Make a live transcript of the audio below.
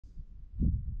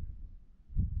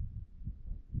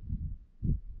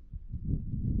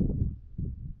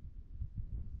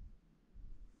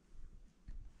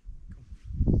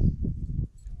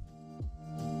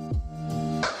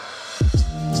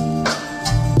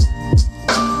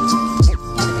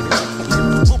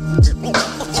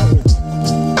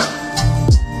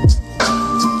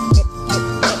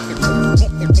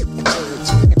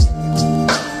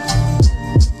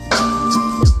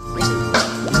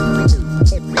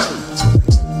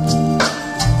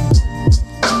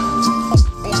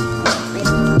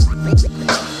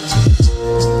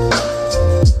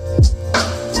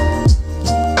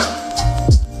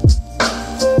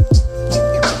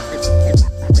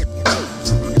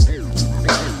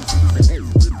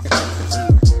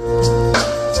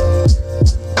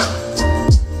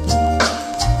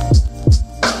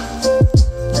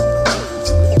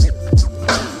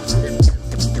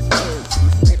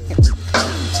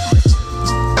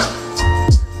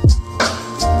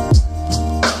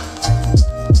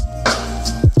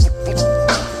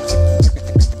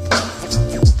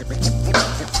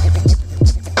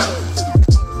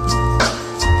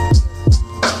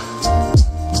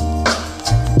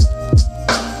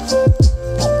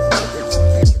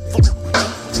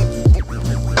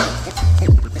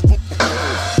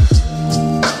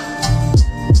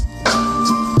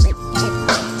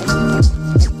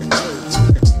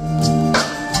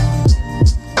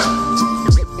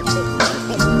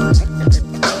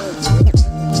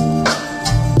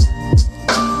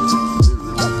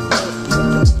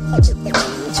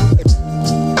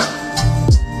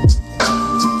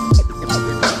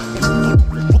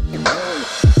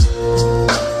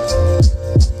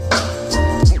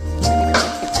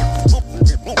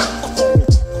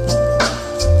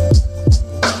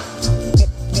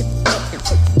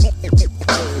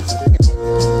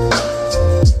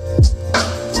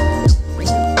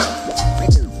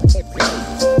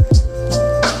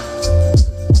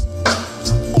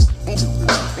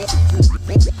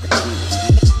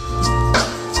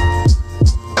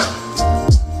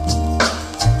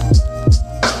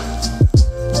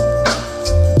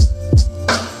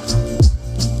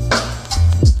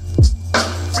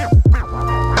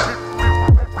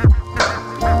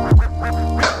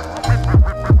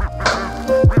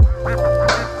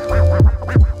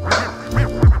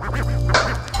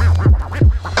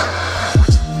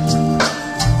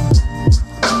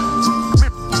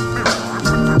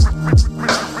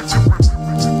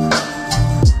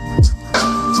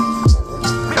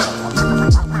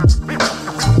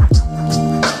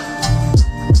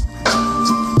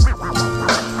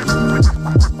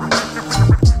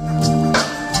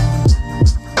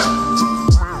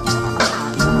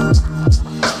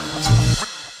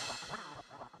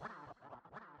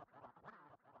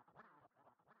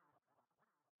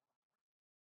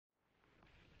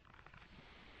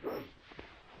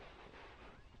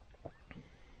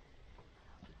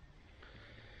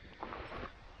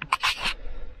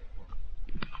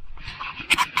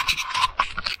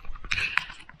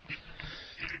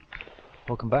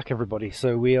Welcome back, everybody.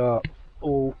 So we are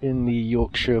all in the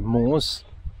Yorkshire Moors,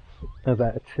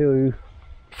 about a 2-3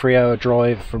 hour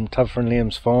drive from Tabitha and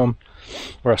Liam's farm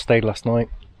where I stayed last night.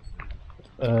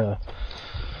 Been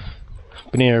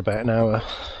here about an hour,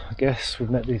 I guess. We've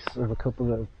met these other couple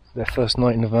that their first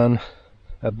night in the van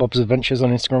at Bob's Adventures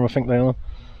on Instagram, I think they are.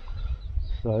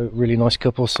 So really nice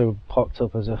couple. So we parked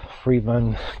up as a free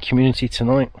van community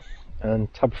tonight,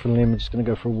 and Tabitha and Liam are just going to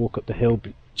go for a walk up the hill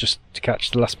just to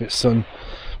catch the last bit of sun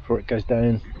before it goes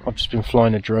down. I've just been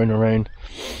flying a drone around,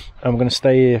 and we're going to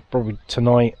stay here probably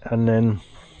tonight, and then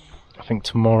I think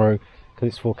tomorrow, because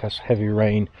it's forecast heavy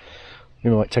rain,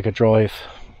 we might take a drive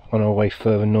on our way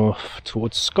further north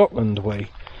towards Scotland way.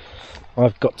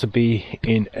 I've got to be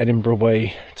in Edinburgh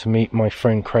way to meet my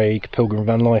friend Craig, Pilgrim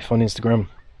Vanlife on Instagram,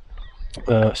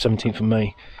 17th of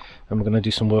May, and we're going to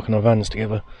do some work on our vans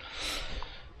together.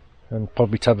 And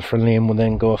probably Tabitha and Liam will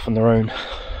then go off on their own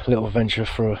little adventure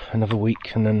for another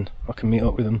week, and then I can meet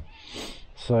up with them.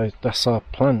 So that's our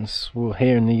plans. We're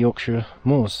here in the Yorkshire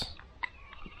Moors.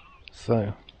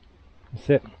 So that's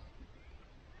it.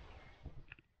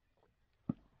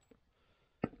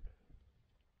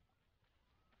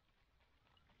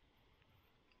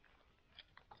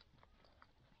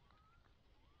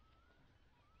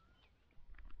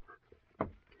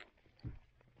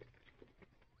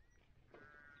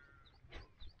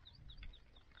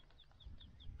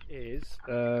 Is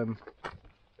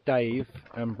Dave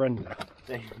and Brenda.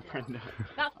 Dave and Brenda.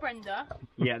 That's Brenda.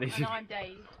 Yeah, this and is. I'm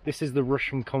Dave. This is the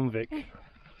Russian convict. Do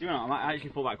you know? I might actually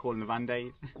thought about calling the van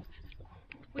Dave.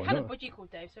 We've Why had not? a budgie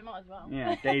called Dave, so might as well.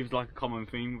 Yeah, Dave's like a common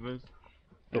theme with us.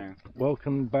 But Yeah.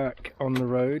 welcome back on the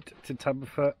road to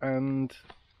Tabitha and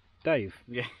Dave.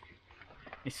 Yeah.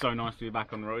 It's so nice to be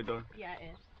back on the road though. Yeah,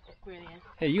 it is. It really is.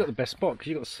 Hey, you got the best spot because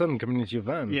you got the sun coming into your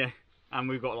van. Yeah, and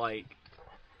we've got like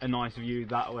a nice view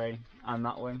that way and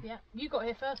that way. Yeah. You got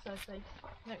here first, though, so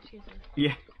no excuses.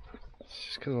 Yeah. It's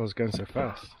just because I was going so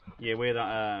fast. Yeah, we're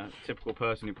that typical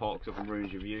person who parks up and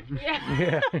ruins your view. Yeah.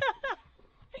 Yeah.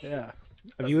 Yeah.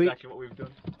 That's you exactly what we've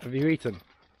done. Have you eaten?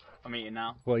 I'm eating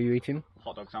now. What are you eating?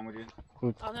 Hot dog sandwiches.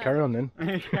 Well, Oh, no. carry on then.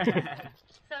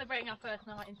 Celebrating our first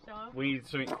night in style. We need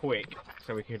something quick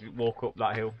so we could walk up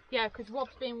that hill. Yeah, because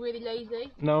Rob's being really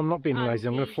lazy. No, I'm not being And lazy.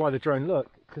 I'm going to he- fly the drone. Look,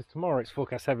 because tomorrow it's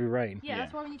forecast heavy rain. Yeah, Yeah.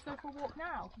 that's why we need to go for a walk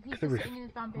now. He's The just ref- sitting in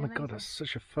his van Oh being my god, lazy. that's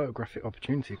such a photographic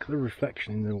opportunity. Look at the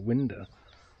reflection in the window.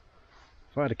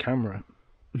 If I had a camera.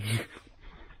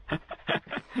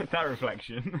 That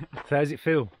reflection. So how's it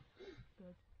feel?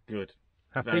 Good.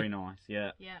 Happy? Very nice,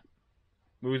 yeah. Yeah.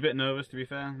 We was a bit nervous, to be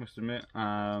fair, must admit.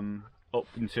 Up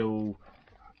until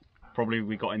probably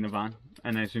we got in the van,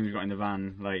 and then as soon as we got in the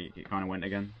van, like it kind of went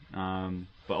again.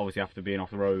 But obviously after being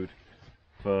off the road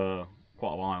for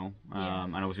quite a while,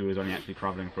 and obviously we was only actually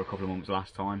travelling for a couple of months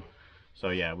last time, so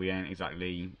yeah, we ain't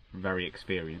exactly very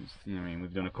experienced. You know what I mean?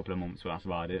 We've done a couple of months, but that's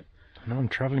about it. No, I'm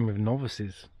travelling with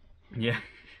novices. Yeah.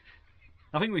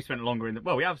 I think we spent longer in the.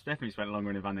 Well, we have definitely spent longer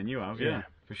in the van than you have. Yeah, Yeah.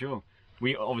 for sure.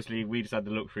 We just had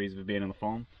the luxuries of being on the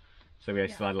farm, so we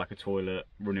still had like a toilet,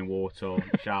 running water,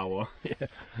 shower. Yeah.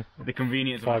 The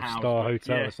convenience of a house. 5-star but-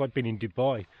 hotel. Yeah, It's like being in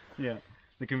Dubai. yeah.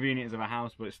 The convenience of a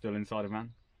house, but it's still inside a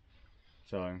van.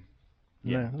 So,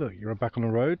 yeah. Yeah. Look, you're back on the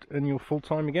road and you're full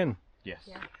time again. Yes,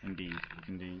 Yeah. indeed,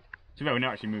 indeed. So we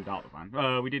never actually moved out of the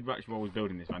van. We did actually while we was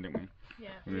building this van, didn't we? Yeah,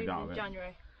 We moved out of in it.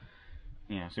 January.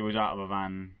 Yeah. So we was out of a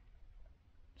van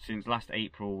since last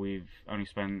April. We've only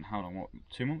spent how long? What,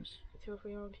 2 months? 2 or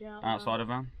 3 months, yeah. Outside of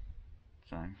van.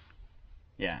 So,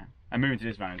 yeah. And moving to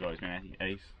this van as well, it's been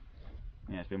ace.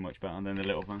 Yeah, it's been much better than the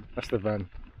little van. That's the van.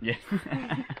 Yeah.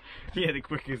 Yeah, the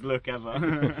quickest look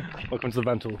ever. Welcome to the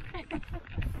van tour.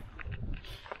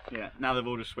 Yeah, now they've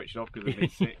all just switched off because they've been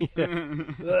sick.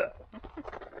 Yeah.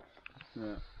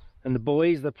 Yeah. And the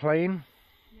boys, they're playing.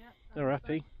 Yeah. They're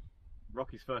happy.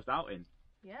 Rocky's first outing.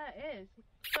 Yeah, it is.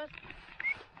 First,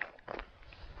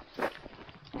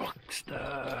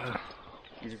 Rockstar.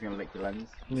 He's just going to lick the lens.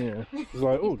 Yeah. It's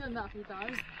like, oh, he's done that a few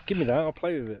times. give me that, I'll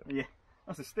play with it. Yeah,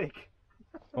 that's a stick.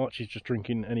 Archie's just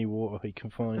drinking any water he can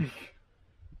find.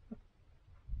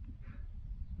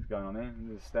 What's going on here?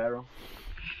 There's a stare off.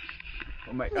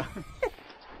 We'll make that.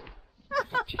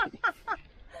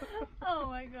 Oh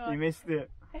my god. You missed it.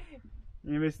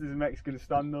 You missed his Mexican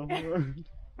standoff.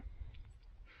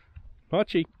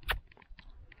 Archie.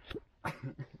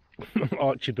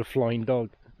 Archie the flying dog.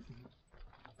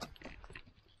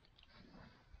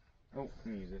 Oh, let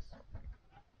me use this.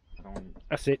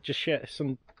 That's it, just share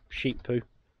some sheep poo.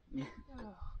 Oh god.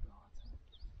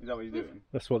 Is that what he's doing?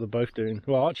 That's what they're both doing.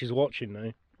 Well, Archie's watching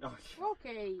now. Oh,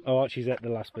 Rocky. Oh, Archie's at the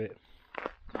last bit.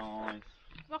 nice.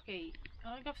 Rocky,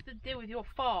 I have to deal with your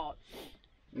farts.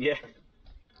 Yeah.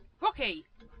 Rocky,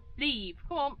 leave.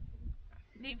 Come on.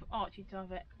 Leave Archie to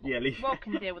have it. Yeah, leave. Rob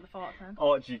can deal with the farts then.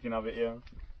 Archie can have it, yeah.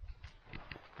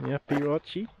 You happy,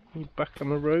 Archie? You back on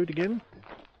the road again?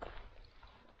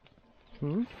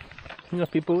 Hmm? You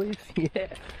happy, boys? Yeah.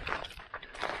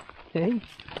 Hey?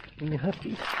 You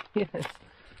happy? Yeah.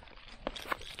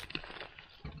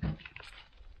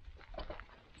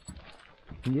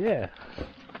 Yeah.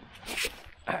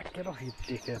 Ah, get off, you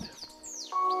dickhead.